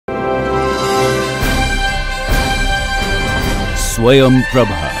Swayam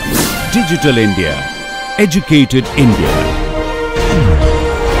Prabha. Digital India. Educated India.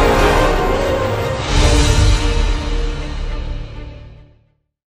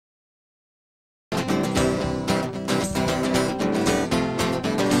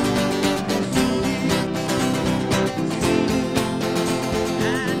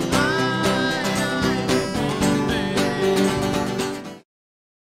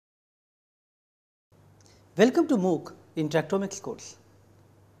 Welcome to MOOC Interactomics course.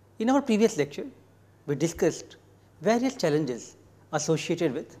 In our previous lecture, we discussed various challenges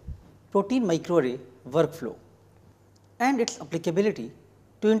associated with protein microarray workflow and its applicability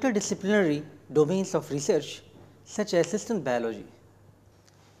to interdisciplinary domains of research such as systems biology.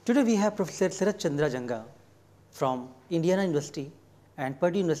 Today we have Professor Sarath Chandra Janga from Indiana University and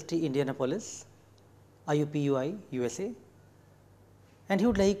Purdue University, Indianapolis, IUPUI, USA, and he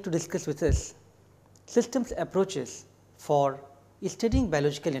would like to discuss with us systems approaches for studying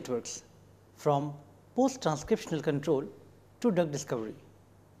biological networks from post-transcriptional control to drug discovery.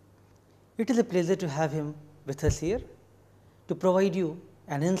 It is a pleasure to have him with us here to provide you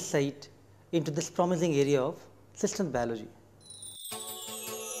an insight into this promising area of systems biology.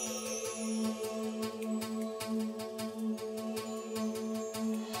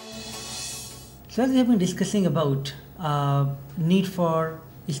 So, as we have been discussing about need for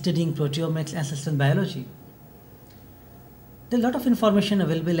studying proteomics and systems biology, there is a lot of information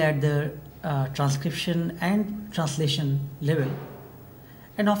available at the transcription and translation level,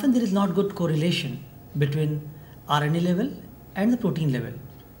 and often there is not good correlation between RNA level and the protein level.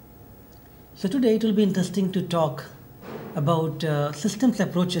 So today it will be interesting to talk about systems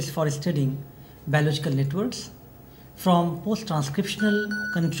approaches for studying biological networks from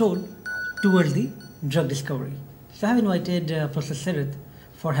post-transcriptional control towards the drug discovery. So I have invited Professor Sarath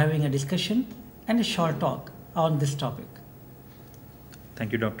for having a discussion and a short talk on this topic.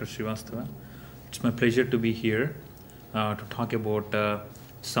 Thank you, Dr. Srivastava. It's my pleasure to be here to talk about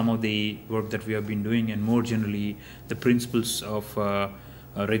some of the work that we have been doing and more generally the principles of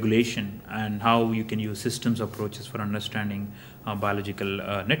regulation and how you can use systems approaches for understanding biological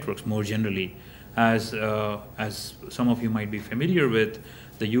networks more generally. As some of you might be familiar with,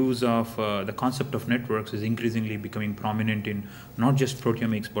 the use of the concept of networks is increasingly becoming prominent in not just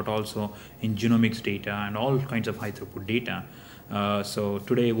proteomics but also in genomics data and all kinds of high throughput data. So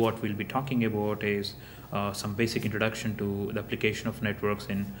today what we'll be talking about is some basic introduction to the application of networks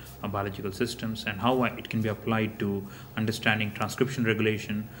in biological systems and how it can be applied to understanding transcription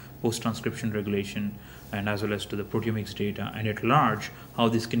regulation, post-transcription regulation, and as well as to the proteomics data, and at large how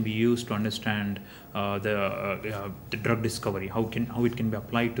this can be used to understand the drug discovery, how it can be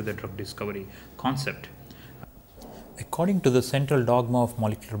applied to the drug discovery concept. According to the central dogma of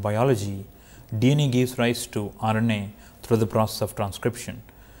molecular biology, DNA gives rise to RNA through the process of transcription,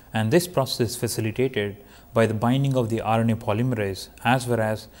 and this process is facilitated by the binding of the RNA polymerase as well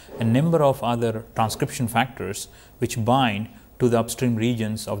as a number of other transcription factors which bind to the upstream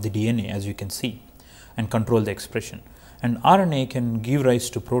regions of the DNA, as you can see, and control the expression. And RNA can give rise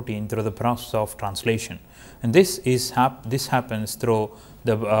to protein through the process of translation, and this happens through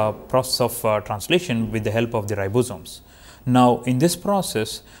the process of translation with the help of the ribosomes. Now, in this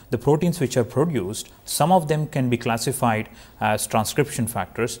process, the proteins which are produced, some of them can be classified as transcription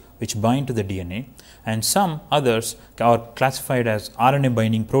factors which bind to the DNA, and some others are classified as RNA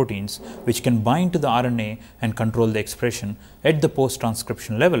binding proteins which can bind to the RNA and control the expression at the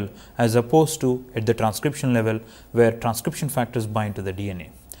post-transcription level as opposed to at the transcription level where transcription factors bind to the DNA.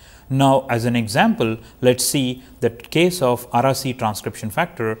 Now, as an example, let's see the case of RRC transcription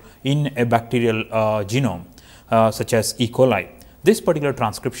factor in a bacterial genome. Such as E. coli. This particular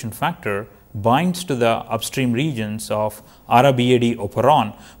transcription factor binds to the upstream regions of RBAD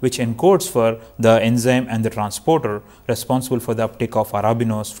operon, which encodes for the enzyme and the transporter responsible for the uptake of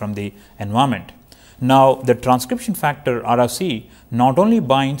arabinose from the environment. Now, the transcription factor RRC not only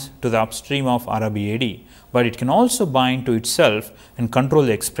binds to the upstream of RBAD, but it can also bind to itself and control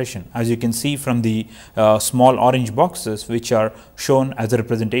the expression, as you can see from the small orange boxes which are shown as a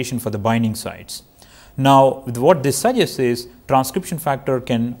representation for the binding sites. Now, what this suggests is transcription factor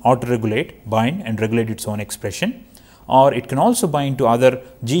can auto-regulate, bind and regulate its own expression, or it can also bind to other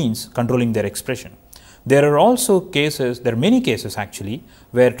genes controlling their expression. There are also cases, there are many cases actually,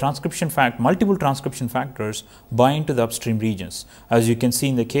 where multiple transcription factors bind to the upstream regions. As you can see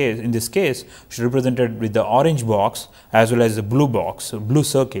in this case, represented with the orange box as well as the blue box, blue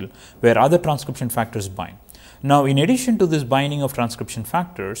circle, where other transcription factors bind. Now, in addition to this binding of transcription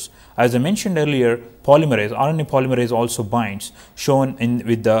factors, as I mentioned earlier, polymerase, RNA polymerase also binds, shown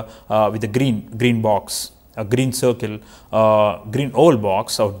with the green box. a green circle, green oval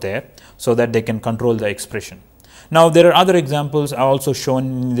box out there, so that they can control the expression. Now, there are other examples are also shown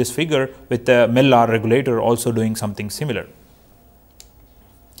in this figure with the MEL-R regulator also doing something similar.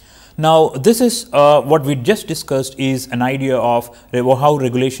 Now, this is what we just discussed is an idea of how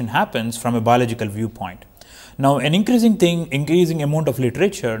regulation happens from a biological viewpoint. Now, an increasing amount of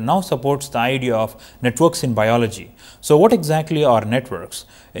literature now supports the idea of networks in biology. So, what exactly are networks?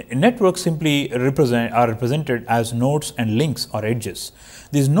 Networks simply are represented as nodes and links or edges.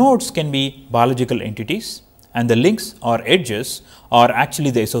 These nodes can be biological entities, and the links or edges are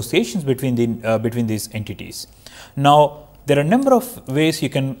actually the associations between these entities. Now, there are a number of ways you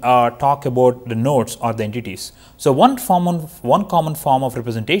can talk about the nodes or the entities. So, one common form of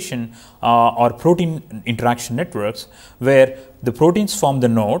representation are protein interaction networks, where the proteins form the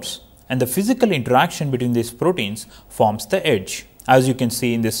nodes and the physical interaction between these proteins forms the edge, as you can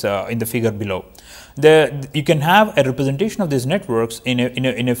see in this in the figure below. You can have a representation of these networks in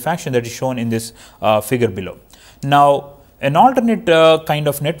a fashion that is shown in this figure below. Now, an alternate kind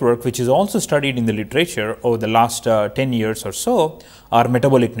of network which is also studied in the literature over the last 10 years or so are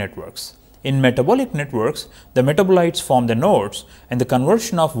metabolic networks. In metabolic networks, the metabolites form the nodes, and the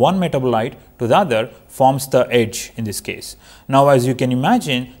conversion of one metabolite to the other forms the edge in this case. Now, as you can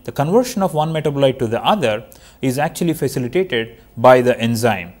imagine, the conversion of one metabolite to the other is actually facilitated by the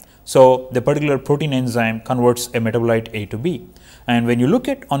enzyme. So, the particular protein enzyme converts a metabolite A to B. And when you look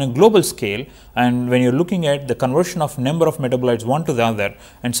at on a global scale, and when you are looking at the conversion of number of metabolites one to the other,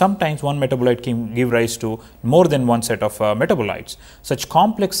 and sometimes one metabolite can give rise to more than one set of metabolites, such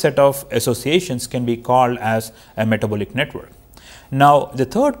complex set of associations can be called as a metabolic network. Now, the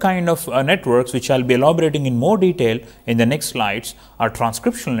third kind of networks, which I will be elaborating in more detail in the next slides, are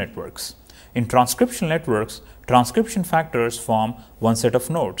transcriptional networks. In transcriptional networks, transcription factors form one set of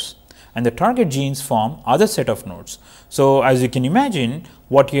nodes, and the target genes form other set of nodes. So, as you can imagine,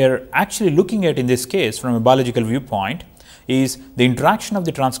 what you are actually looking at in this case from a biological viewpoint is the interaction of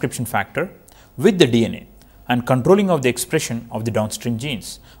the transcription factor with the DNA and controlling of the expression of the downstream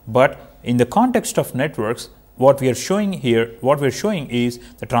genes. But in the context of networks, what we are showing is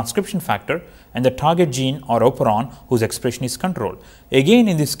the transcription factor and the target gene or operon whose expression is controlled. Again,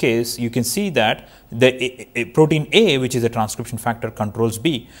 in this case, you can see that the protein A, which is a transcription factor, controls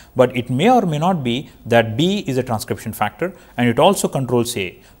B, but it may or may not be that B is a transcription factor and it also controls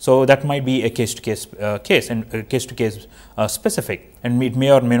A. So, that might be a case-to-case case and case-to-case specific, and it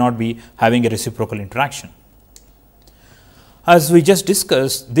may or may not be having a reciprocal interaction. As we just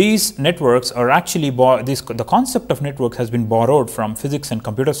discussed, these networks are actually the concept of network has been borrowed from physics and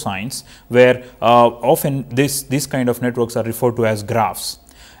computer science, where often these kind of networks are referred to as graphs.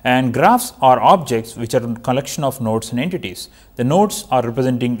 And graphs are objects which are a collection of nodes and entities. The nodes are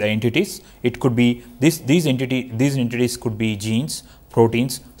representing the entities. It could be these entities could be genes,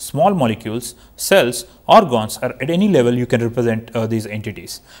 proteins, small molecules, cells, organs, or at any level you can represent these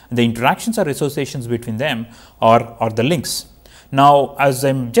entities. The interactions or associations between them are the links. Now, as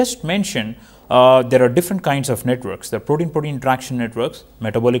I just mentioned, there are different kinds of networks. There are protein-protein interaction networks,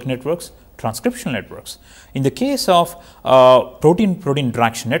 metabolic networks, transcriptional networks. In the case of protein-protein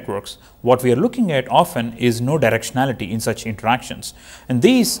interaction networks, what we are looking at often is no directionality in such interactions, and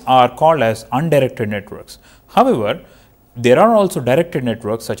these are called as undirected networks. However, there are also directed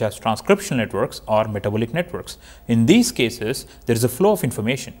networks such as transcriptional networks or metabolic networks. In these cases, there is a flow of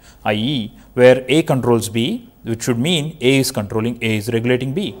information, i.e., where A controls B, which should mean A is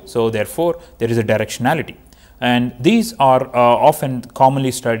regulating B. So, therefore, there is a directionality, and these are often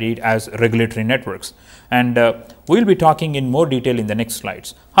commonly studied as regulatory networks, and we will be talking in more detail in the next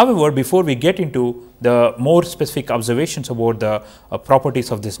slides. However, before we get into the more specific observations about the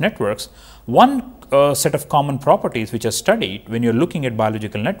properties of these networks, one set of common properties which are studied when you are looking at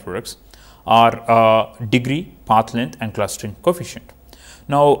biological networks are degree, path length, and clustering coefficient.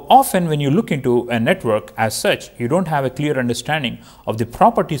 Now, often when you look into a network as such, you do not have a clear understanding of the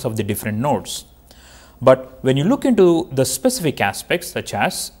properties of the different nodes. But when you look into the specific aspects, such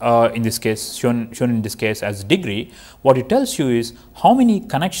as in this case shown in this case as degree, what it tells you is how many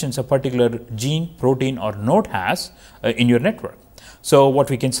connections a particular gene, protein, or node has in your network. So, what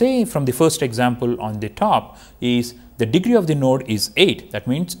we can say from the first example on the top is the degree of the node is 8. That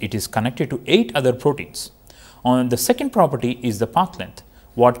means it is connected to 8 other proteins. On the second property is the path length.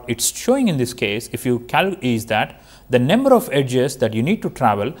 What it is showing in this case, if you calculate, is that the number of edges that you need to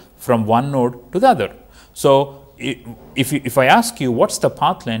travel from one node to the other. So, if I ask you what is the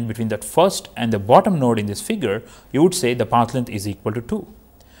path length between that first and the bottom node in this figure, you would say the path length is equal to 2.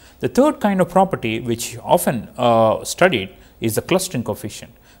 The third kind of property which often studied is the clustering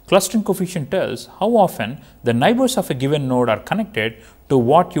coefficient. clustering coefficient tells how often the neighbors of a given node are connected to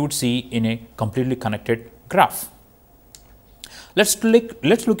what you would see in a completely connected graph. Let's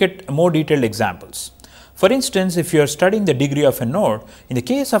look at more detailed examples. For instance, if you are studying the degree of a node, in the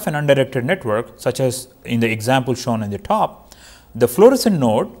case of an undirected network, such as in the example shown on the top, the fluorescent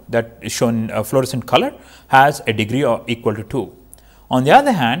node that is shown in fluorescent color has a degree equal to 2. On the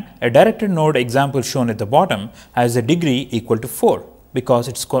other hand, a directed node example shown at the bottom has a degree equal to 4 because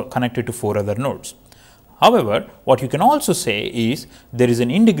it is connected to 4 other nodes. However, what you can also say is there is an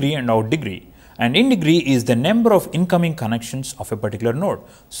in degree and out degree, and in degree is the number of incoming connections of a particular node.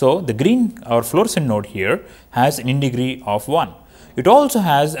 So, the green or fluorescent node here has an in degree of 1. It also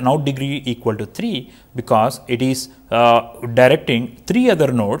has an out degree equal to 3 because it is directing 3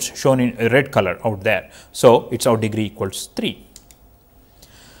 other nodes shown in red color out there. So, its out degree equals 3.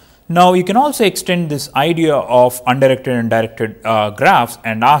 Now, you can also extend this idea of undirected and directed graphs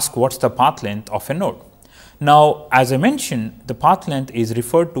and ask what is the path length of a node. Now, as I mentioned, the path length is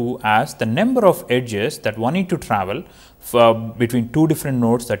referred to as the number of edges that one need to travel between 2 different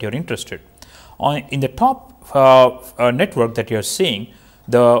nodes that you are interested. In the top network that you are seeing,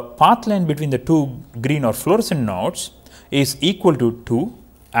 the path length between the 2 green or fluorescent nodes is equal to 2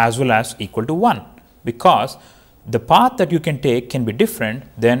 as well as equal to 1, because the path that you can take can be different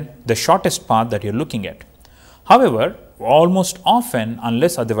than the shortest path that you are looking at. However, almost often,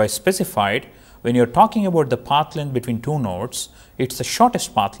 unless otherwise specified, when you are talking about the path length between 2 nodes, it is the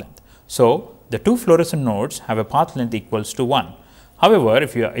shortest path length. So, the 2 fluorescent nodes have a path length equals to 1. However,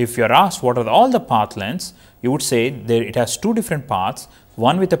 if you are asked what are all the path lengths, you would say that it has 2 different paths,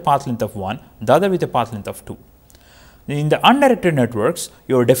 one with a path length of 1, the other with a path length of 2. In the undirected networks,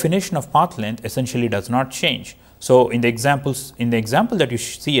 your definition of path length essentially does not change. So, in the example that you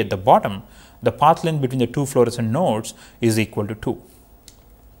see at the bottom, the path length between the 2 fluorescent nodes is equal to 2.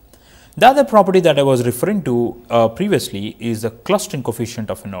 The other property that I was referring to previously is the clustering coefficient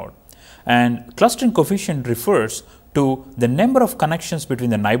of a node, and clustering coefficient refers to the number of connections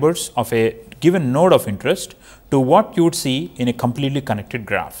between the neighbors of a given node of interest to what you would see in a completely connected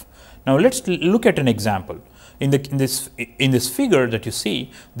graph. Now, let us look at an example. In this figure that you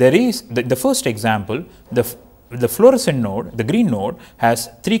see, there is the first example, the fluorescent node, the green node, has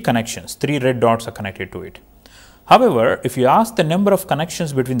 3 connections, 3 red dots are connected to it. However, if you ask the number of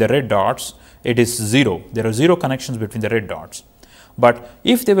connections between the red dots, it is 0. There are 0 connections between the red dots. But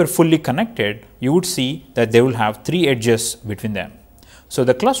if they were fully connected, you would see that they will have 3 edges between them. So,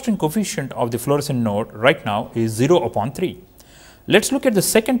 the clustering coefficient of the fluorescent node right now is 0 upon 3. Let us look at the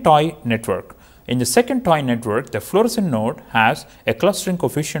second toy network. In the second toy network, the fluorescent node has a clustering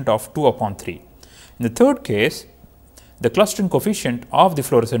coefficient of 2 upon 3. In the third case, the clustering coefficient of the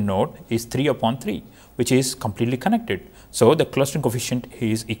fluorescent node is 3 upon 3, which is completely connected. So, the clustering coefficient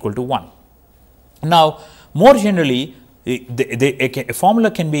is equal to 1. Now, more generally, a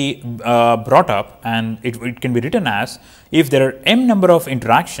formula can be brought up, and it can be written as, if there are m number of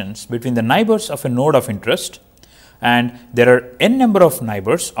interactions between the neighbors of a node of interest and there are n number of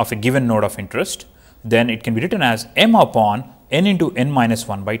neighbors of a given node of interest, then it can be written as m upon n into n minus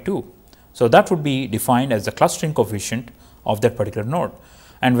 1 by 2. So, that would be defined as the clustering coefficient of that particular node.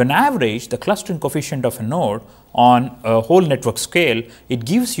 And when averaged, the clustering coefficient of a node on a whole network scale, it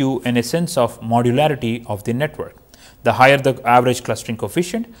gives you a sense of modularity of the network. The higher the average clustering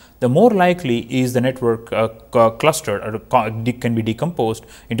coefficient, the more likely is the network clustered or can be decomposed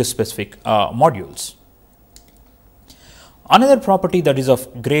into specific modules. Another property that is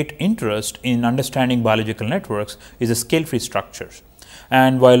of great interest in understanding biological networks is the scale-free structures.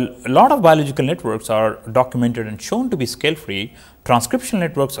 And while a lot of biological networks are documented and shown to be scale-free, transcriptional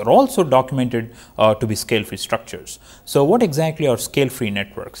networks are also documented to be scale-free structures. So, what exactly are scale-free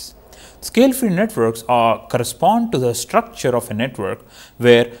networks? Scale-free networks correspond to the structure of a network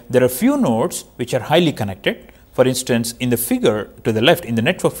where there are few nodes which are highly connected. For instance, in the figure to the left, in the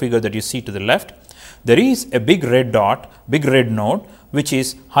network figure that you see to the left, there is a big red dot, big red node which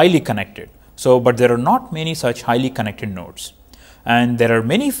is highly connected. So, but there are not many such highly connected nodes, and there are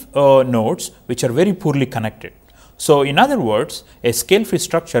many nodes which are very poorly connected. So, in other words, a scale-free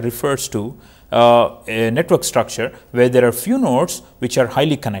structure refers to a network structure where there are few nodes which are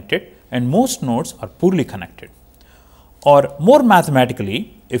highly connected and most nodes are poorly connected. Or more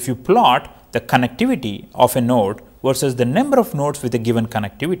mathematically, if you plot the connectivity of a node versus the number of nodes with a given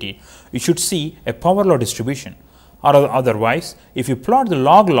connectivity, you should see a power law distribution. Or otherwise, if you plot the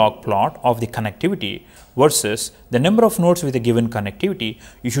log-log plot of the connectivity versus the number of nodes with a given connectivity,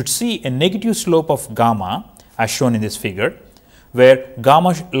 you should see a negative slope of gamma as shown in this figure. where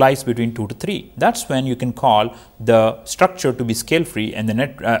gamma lies between 2 to 3. That's when you can call the structure to be scale free and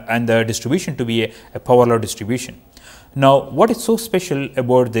the distribution to be a power law distribution. Now, what is so special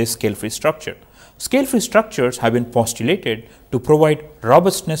about this scale free structure? Scale free structures have been postulated to provide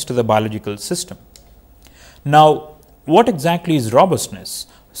robustness to the biological system. Now, what exactly is robustness?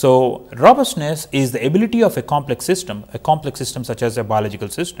 So, robustness is the ability of a complex system such as a biological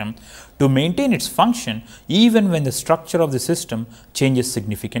system, to maintain its function even when the structure of the system changes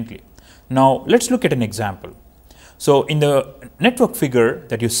significantly. Now, let us look at an example. So, in the network figure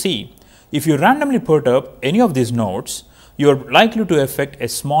that you see, if you randomly perturb any of these nodes, you are likely to affect a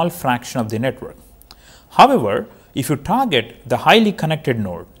small fraction of the network. However, if you target the highly connected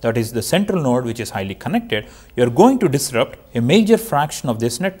node, that is the central node which is highly connected, you are going to disrupt a major fraction of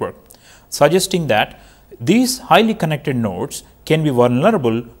this network, suggesting that these highly connected nodes can be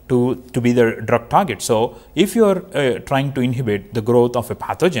vulnerable to be the drug target. So, if you are trying to inhibit the growth of a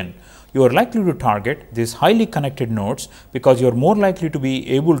pathogen, you are likely to target these highly connected nodes because you are more likely to be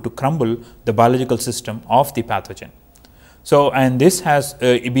able to crumble the biological system of the pathogen. So, and this has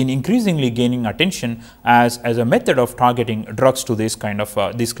been increasingly gaining attention as a method of targeting drugs to this kind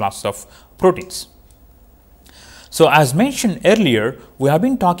of these classes of proteins. So, as mentioned earlier, we have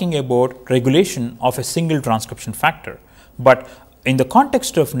been talking about regulation of a single transcription factor, but in the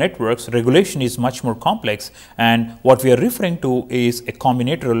context of networks, regulation is much more complex, and what we are referring to is a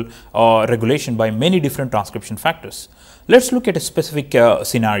combinatorial regulation by many different transcription factors. Let us look at a specific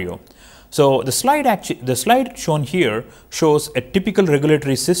scenario. So, the slide shown here shows a typical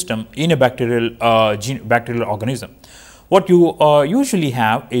regulatory system in a bacterial organism. What you usually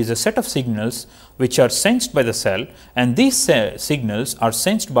have is a set of signals which are sensed by the cell, and these signals are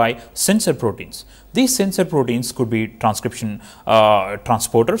sensed by sensor proteins. These sensor proteins could be transcription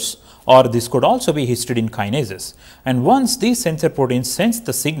transporters, or this could also be histidine kinases. And once these sensor proteins sense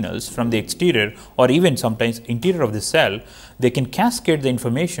the signals from the exterior or even sometimes interior of the cell, they can cascade the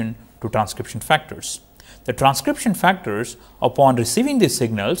information to transcription factors. The transcription factors, upon receiving these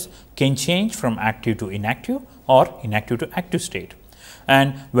signals, can change from active to inactive or inactive to active state.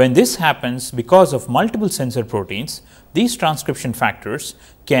 And when this happens because of multiple sensor proteins, these transcription factors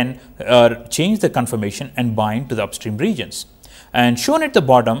can change the conformation and bind to the upstream regions. And shown at the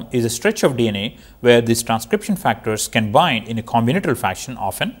bottom is a stretch of DNA where these transcription factors can bind in a combinatorial fashion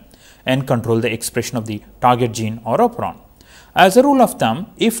often and control the expression of the target gene or operon. As a rule of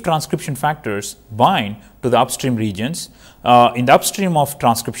thumb, if transcription factors bind to the upstream regions, in the upstream of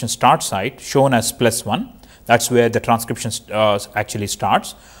transcription start site shown as +1, that is where the transcription actually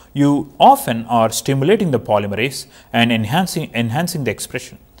starts, you often are stimulating the polymerase and enhancing the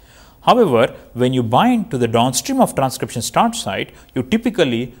expression. However, when you bind to the downstream of transcription start site, you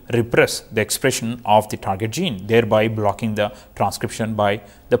typically repress the expression of the target gene, thereby blocking the transcription by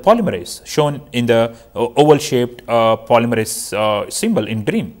the polymerase, shown in the oval shaped polymerase symbol in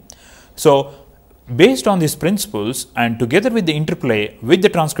green. So, based on these principles and together with the interplay with the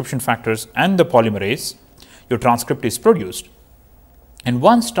transcription factors and the polymerase, your transcript is produced. And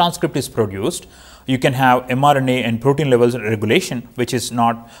once transcript is produced, you can have mRNA and protein levels regulation, which is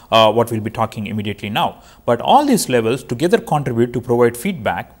not what we will be talking immediately now. But all these levels together contribute to provide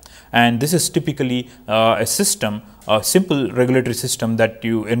feedback, and this is typically a system, a simple regulatory system that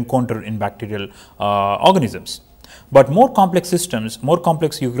you encounter in bacterial organisms. But more complex systems, more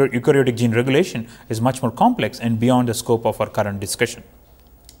complex eukaryotic gene regulation is much more complex and beyond the scope of our current discussion.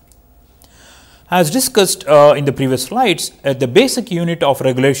 As discussed in the previous slides, the basic unit of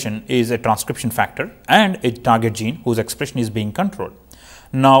regulation is a transcription factor and a target gene whose expression is being controlled.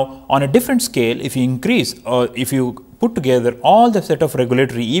 Now, on a different scale, if you increase or if you put together all the set of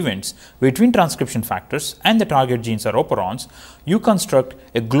regulatory events between transcription factors and the target genes or operons, you construct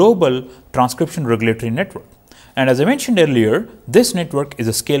a global transcription regulatory network. And as I mentioned earlier, this network is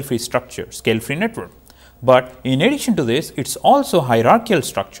a scale-free structure, scale-free network. But in addition to this, it is also a hierarchical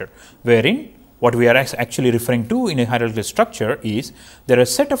structure, wherein what we are actually referring to in a hierarchical structure is there are a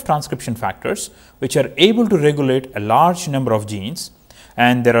set of transcription factors which are able to regulate a large number of genes,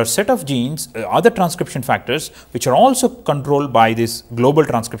 and there are a set of genes, other transcription factors which are also controlled by these global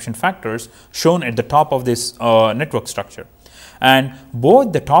transcription factors shown at the top of this network structure. And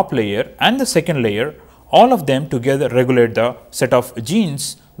both the top layer and the second layer, all of them together regulate the set of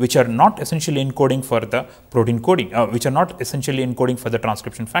genes which are not essentially encoding for the protein coding, which are not essentially encoding for the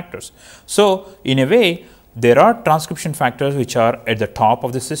transcription factors. So, in a way, there are transcription factors which are at the top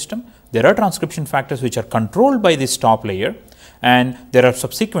of the system, there are transcription factors which are controlled by this top layer, and there are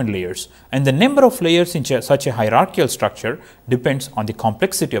subsequent layers. And the number of layers in such a hierarchical structure depends on the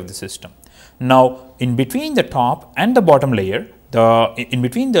complexity of the system. Now, in between the top and the bottom layer, in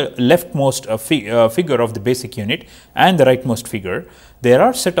between the leftmost figure of the basic unit and the rightmost figure, there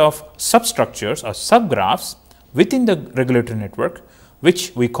are set of substructures or subgraphs within the regulatory network,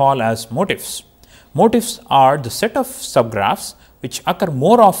 which we call as motifs. Motifs are the set of subgraphs which occur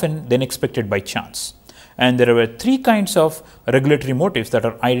more often than expected by chance. And there are three kinds of regulatory motifs that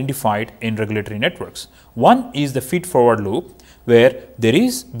are identified in regulatory networks. One is the feed-forward loop, where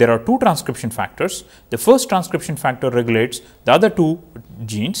there are two transcription factors. The first transcription factor regulates the other two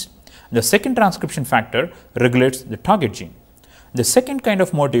genes. The second transcription factor regulates the target gene. The second kind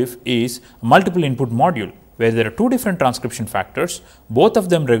of motif is multiple input module, where there are two different transcription factors, both of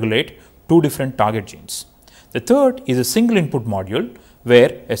them regulate two different target genes. The third is a single input module,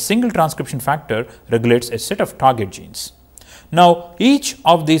 where a single transcription factor regulates a set of target genes. Now, each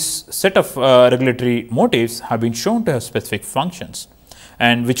of these set of regulatory motifs have been shown to have specific functions,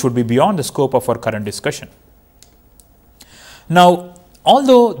 and which would be beyond the scope of our current discussion. Now,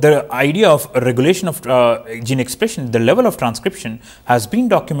 although the idea of regulation of gene expression, the level of transcription has been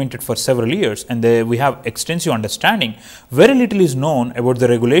documented for several years, and we have extensive understanding, very little is known about the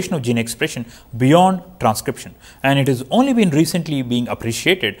regulation of gene expression beyond transcription, and it has only been recently being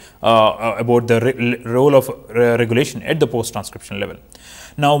appreciated about the role of regulation at the post-transcription level.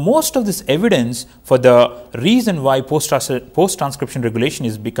 Now, most of this evidence for the reason why post-transcription regulation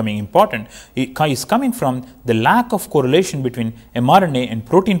is becoming important is coming from the lack of correlation between mRNA and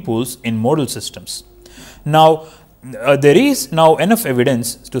protein pools in model systems. Now, there is now enough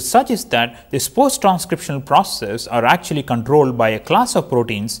evidence to suggest that this post-transcriptional process are actually controlled by a class of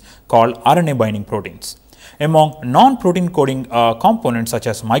proteins called RNA binding proteins. Among non-protein coding components such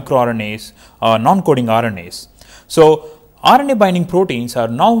as microRNAs, non-coding RNAs. So, RNA binding proteins are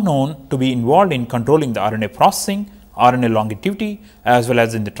now known to be involved in controlling the RNA processing, RNA longevity, as well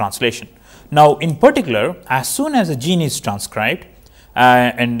as in the translation. Now, in particular, as soon as a gene is transcribed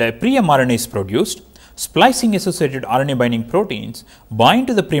and a pre-mRNA is produced, splicing associated RNA binding proteins bind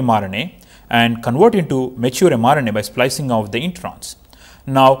to the pre-mRNA and convert into mature mRNA by splicing of the introns.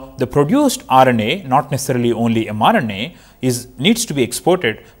 Now, the produced RNA, not necessarily only mRNA, needs to be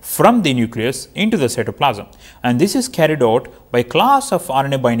exported from the nucleus into the cytoplasm, and this is carried out by a class of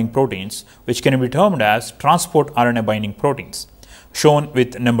RNA binding proteins which can be termed as transport RNA binding proteins, shown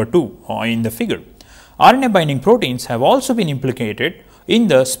with number 2 in the figure. RNA binding proteins have also been implicated in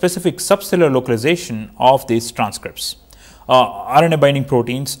the specific subcellular localization of these transcripts. RNA binding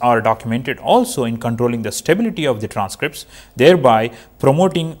proteins are documented also in controlling the stability of the transcripts, thereby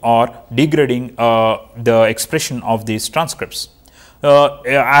promoting or degrading the expression of these transcripts.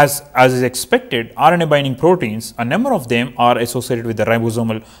 As is expected, RNA binding proteins, a number of them are associated with the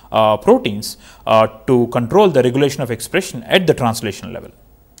ribosomal proteins to control the regulation of expression at the translation level.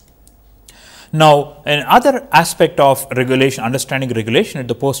 Now, another aspect of regulation, understanding regulation at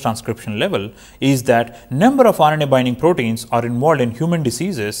the post-transcription level, is that number of RNA binding proteins are involved in human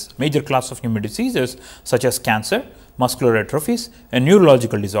diseases, major class of human diseases such as cancer, muscular atrophies, and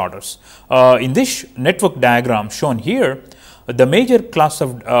neurological disorders. In this network diagram shown here, the major class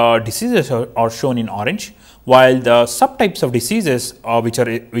of diseases are shown in orange, while the subtypes of diseases which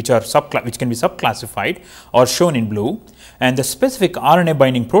can be subclassified are shown in blue, and the specific RNA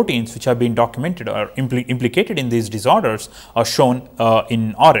binding proteins which have been documented or implicated in these disorders are shown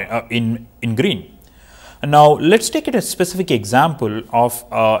in green. And now, let us take a specific example of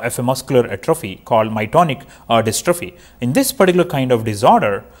a muscular atrophy called myotonic dystrophy. In this particular kind of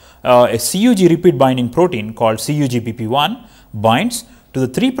disorder, a CUG repeat binding protein called CUGPP1 binds to the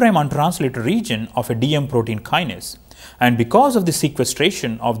 3' untranslated region of a DM protein kinase, and because of the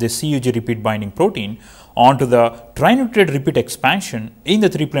sequestration of the CUG repeat binding protein onto the trinucleotide repeat expansion in the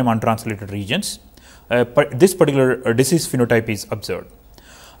 3' untranslated regions, this particular disease phenotype is observed.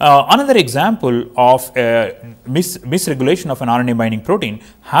 Another example of misregulation of an RNA binding protein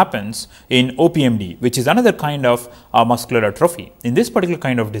happens in OPMD, which is another kind of muscular atrophy. In this particular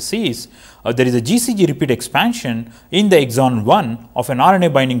kind of disease, there is a GCG repeat expansion in the exon 1 of an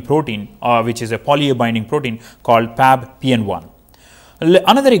RNA binding protein, which is a poly A binding protein called PAB-PN1.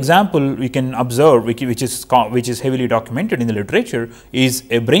 Another example we can observe, which is heavily documented in the literature, is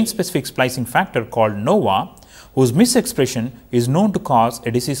a brain-specific splicing factor called NOVA, whose misexpression is known to cause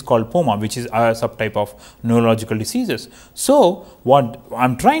a disease called POMA, which is a subtype of neurological diseases. So, what I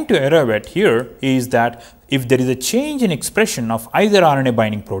am trying to arrive at here is that if there is a change in expression of either RNA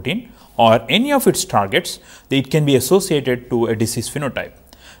binding protein or any of its targets, it can be associated to a disease phenotype.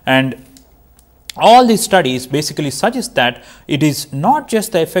 And all these studies basically suggest that it is not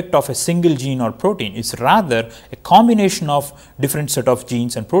just the effect of a single gene or protein, it is rather a combination of different set of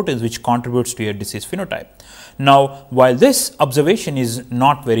genes and proteins which contributes to a disease phenotype. Now, while this observation is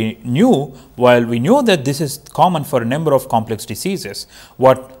not very new, while we know that this is common for a number of complex diseases,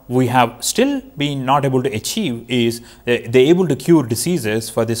 what we have still been not able to achieve is they able to cure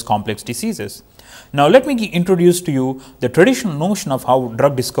diseases for these complex diseases. Now, let me introduce to you the traditional notion of how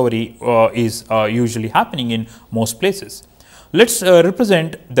drug discovery is usually happening in most places. Let us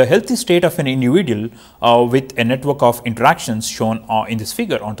represent the healthy state of an individual with a network of interactions shown in this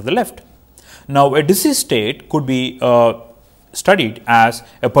figure on to the left. Now, a disease state could be studied as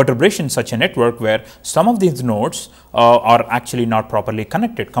a perturbation in such a network where some of these nodes are actually not properly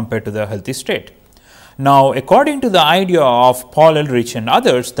connected compared to the healthy state. Now, according to the idea of Paul Ehrlich and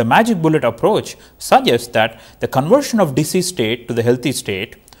others, the magic bullet approach suggests that the conversion of disease state to the healthy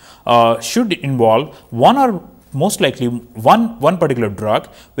state should involve one or most likely one particular drug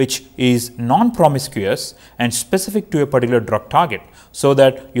which is non-promiscuous and specific to a particular drug target, so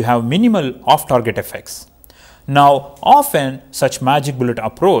that you have minimal off-target effects. Now, often such magic bullet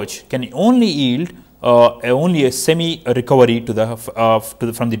approach can only yield only a semi-recovery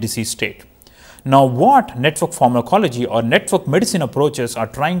from the disease state. Now, what network pharmacology or network medicine approaches are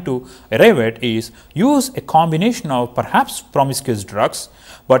trying to arrive at is use a combination of perhaps promiscuous drugs,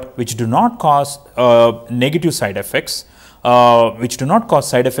 but which do not cause negative side effects, which do not cause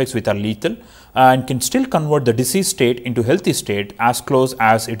side effects which are lethal, and can still convert the disease state into healthy state as close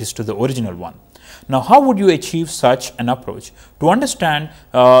as it is to the original one. Now, how would you achieve such an approach? To understand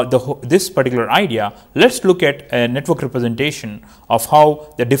this particular idea, let us look at a network representation of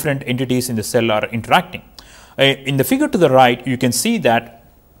how the different entities in the cell are interacting. In the figure to the right, you can see that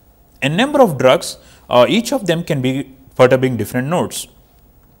a number of drugs, each of them can be perturbing different nodes.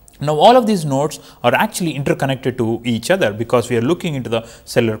 Now, all of these nodes are actually interconnected to each other because we are looking into the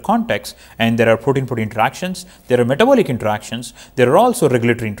cellular context, and there are protein-protein interactions, there are metabolic interactions, there are also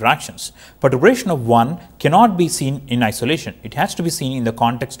regulatory interactions. Perturbation of one cannot be seen in isolation. It has to be seen in the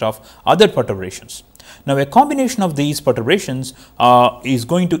context of other perturbations. Now, a combination of these perturbations is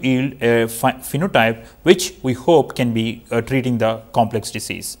going to yield a phenotype which we hope can be treating the complex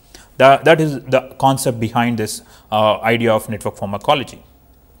disease. That is the concept behind this idea of network pharmacology.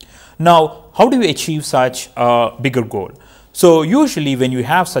 Now, how do we achieve such a bigger goal? So, usually when you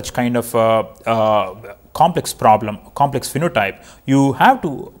have such kind of complex problem, complex phenotype, you have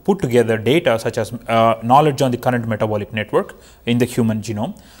to put together data such as knowledge on the current metabolic network in the human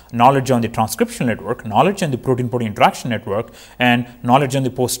genome, knowledge on the transcriptional network, knowledge on the protein-protein interaction network, and knowledge on the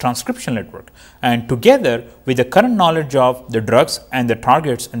post-transcriptional network. And together with the current knowledge of the drugs and the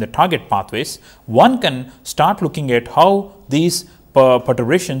targets and the target pathways, one can start looking at how these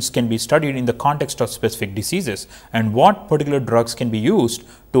perturbations can be studied in the context of specific diseases, and what particular drugs can be used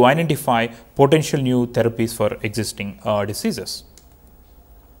to identify potential new therapies for existing diseases.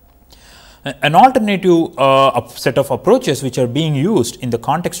 An alternative set of approaches which are being used in the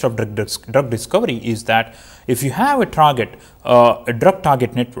context of drug discovery is that if you have a target, a drug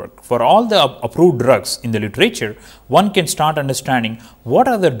target network for all the approved drugs in the literature, one can start understanding what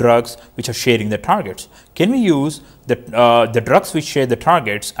are the drugs which are sharing the targets. Can we use the drugs which share the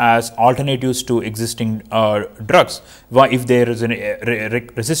targets as alternatives to existing drugs? If there is a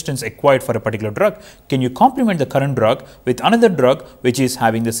resistance acquired for a particular drug, can you complement the current drug with another drug which is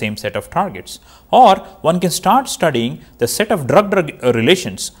having the same set of targets? Or one can start studying the set of drug-drug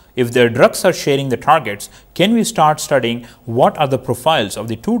relations. If the drugs are sharing the targets, can we start studying what are the profiles of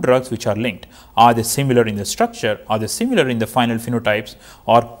the two drugs which are linked? Are they similar in the structure? Are they similar in the final phenotypes?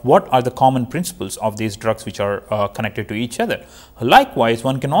 Or what are the common principles of these drugs which are connected to each other? Likewise,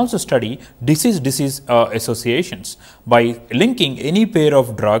 one can also study disease-disease associations by linking any pair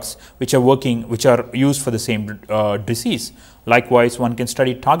of drugs which are used for the same disease. Likewise, one can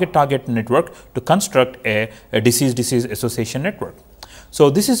study target-target network to construct a disease-disease association network. So,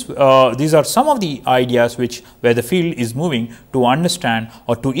 these are some of the ideas where the field is moving to understand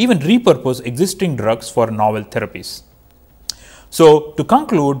or to even repurpose existing drugs for novel therapies. So, to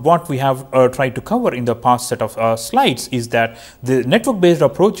conclude, what we have tried to cover in the past set of slides is that the network-based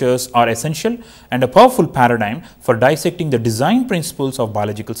approaches are essential and a powerful paradigm for dissecting the design principles of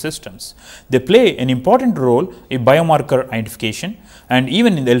biological systems. They play an important role in biomarker identification and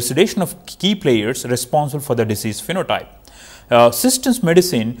even in the elucidation of key players responsible for the disease phenotype. Systems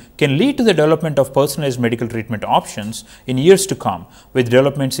medicine can lead to the development of personalized medical treatment options in years to come, with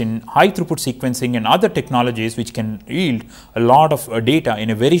developments in high throughput sequencing and other technologies which can yield a lot of data in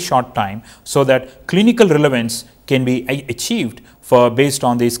a very short time, so that clinical relevance can be achieved based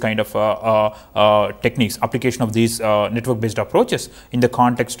on these kind of techniques, application of these network based approaches in the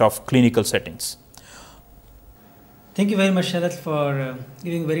context of clinical settings. Thank you very much, Sharath, for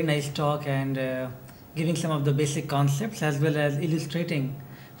giving very nice talk and giving some of the basic concepts as well as illustrating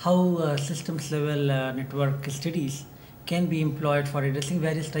how systems level network studies can be employed for addressing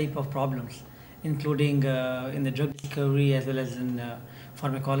various type of problems, including in the drug discovery as well as in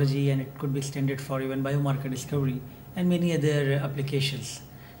pharmacology, and it could be extended for even biomarker discovery and many other applications.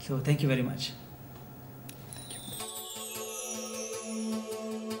 So thank you very much.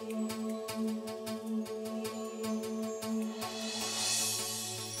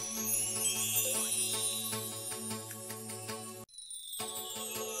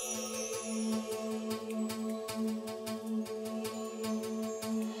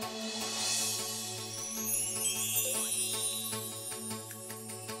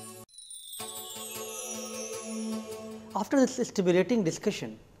 After this stimulating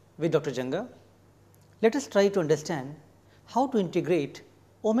discussion with Dr. Janga, let us try to understand how to integrate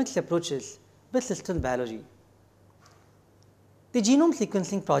omics approaches with systems biology. The genome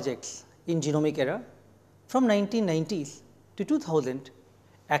sequencing projects in genomic era from 1990s to 2000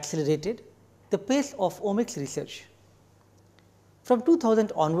 accelerated the pace of omics research. From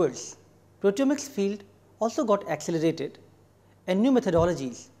 2000 onwards, proteomics field also got accelerated and new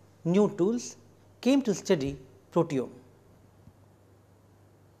methodologies, new tools came to study proteome.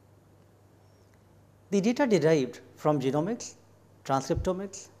 The data derived from genomics,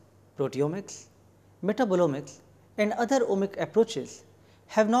 transcriptomics, proteomics, metabolomics and other omic approaches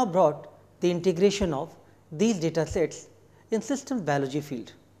have now brought the integration of these data sets in systems biology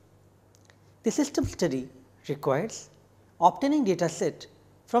field. The system study requires obtaining data set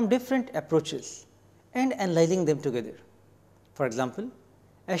from different approaches and analyzing them together. For example,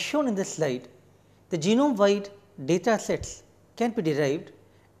 as shown in this slide, the genome wide data sets can be derived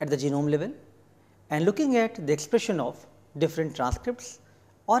at the genome level, and looking at the expression of different transcripts,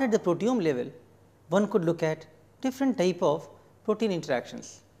 or at the proteome level, one could look at different type of protein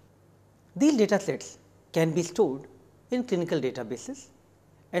interactions. These data sets can be stored in clinical databases,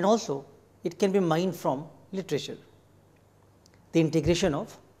 and also it can be mined from literature. The integration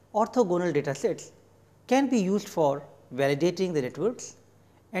of orthogonal data sets can be used for validating the networks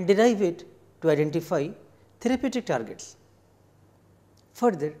and derive it to identify therapeutic targets.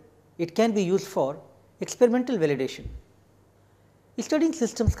 Further, it can be used for experimental validation. Studying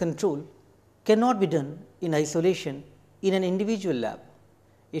systems control cannot be done in isolation in an individual lab.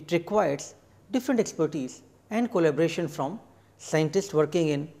 It requires different expertise and collaboration from scientists working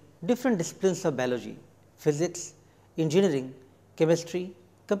in different disciplines of biology, physics, engineering, chemistry,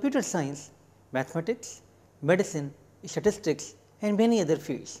 computer science, mathematics, medicine, statistics and many other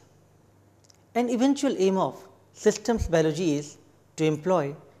fields. An eventual aim of systems biology is to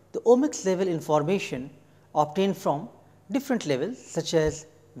employ the omics level information obtained from different levels such as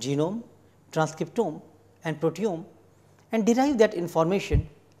genome, transcriptome and proteome, and derive that information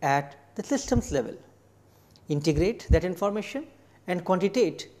at the systems level, integrate that information and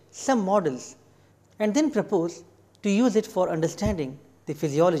quantitate some models, and then propose to use it for understanding the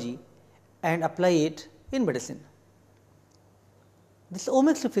physiology and apply it in medicine. This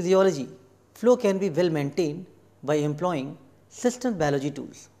omics to physiology flow can be well maintained by employing systems biology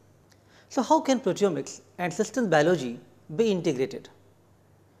tools. So, how can proteomics and systems biology be integrated?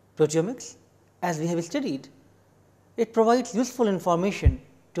 Proteomics, as we have studied, it provides useful information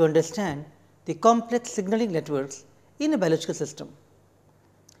to understand the complex signaling networks in a biological system.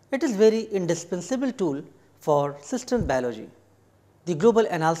 It is very indispensable tool for systems biology. The global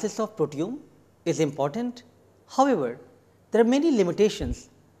analysis of proteome is important. However, there are many limitations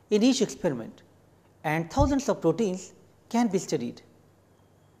in each experiment and thousands of proteins can be studied.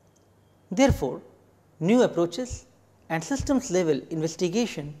 Therefore, new approaches and systems level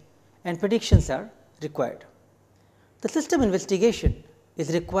investigation and predictions are required. The system investigation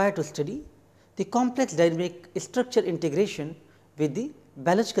is required to study the complex dynamic structure integration with the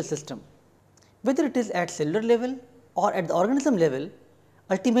biological system. Whether it is at cellular level or at the organism level,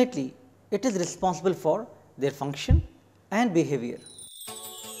 ultimately it is responsible for their function and behavior.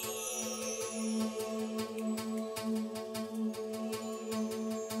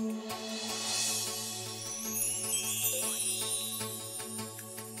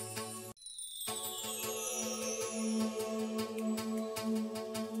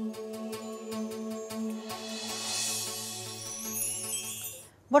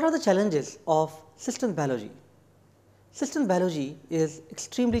 What are the challenges of systems biology? Systems biology is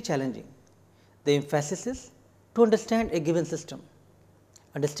extremely challenging. The emphasis is to understand a given system.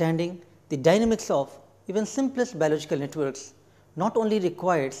 Understanding the dynamics of even simplest biological networks not only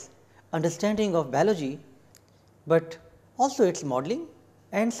requires understanding of biology, but also its modeling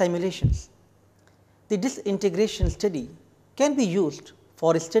and simulations. The disintegration study can be used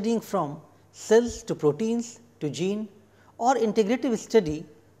for studying from cells to proteins to gene or integrative study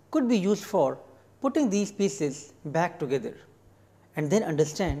could be used for putting these pieces back together and then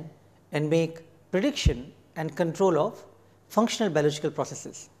understand and make prediction and control of functional biological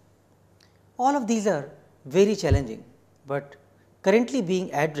processes. All of these are very challenging, but currently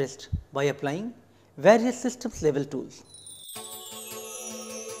being addressed by applying various systems level tools.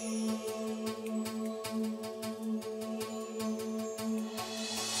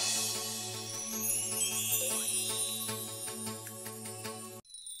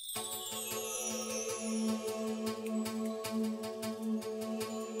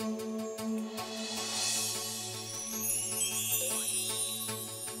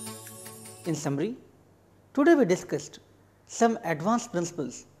 In summary, today we discussed some advanced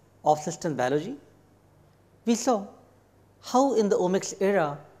principles of system biology. We saw how in the omics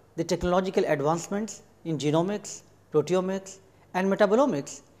era the technological advancements in genomics, proteomics and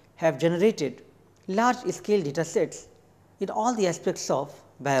metabolomics have generated large scale data sets in all the aspects of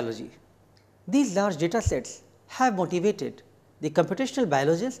biology. These large data sets have motivated the computational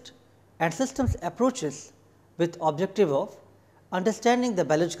biologist and systems approaches with objective of understanding the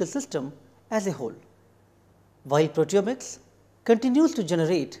biological system as a whole. While proteomics continues to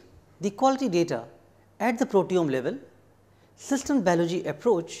generate the quality data at the proteome level, system biology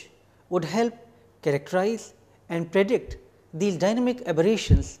approach would help characterize and predict these dynamic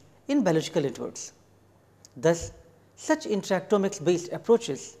aberrations in biological networks. Thus, such interactomics based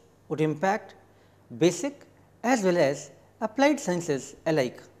approaches would impact basic as well as applied sciences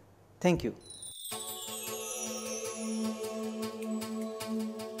alike. Thank you.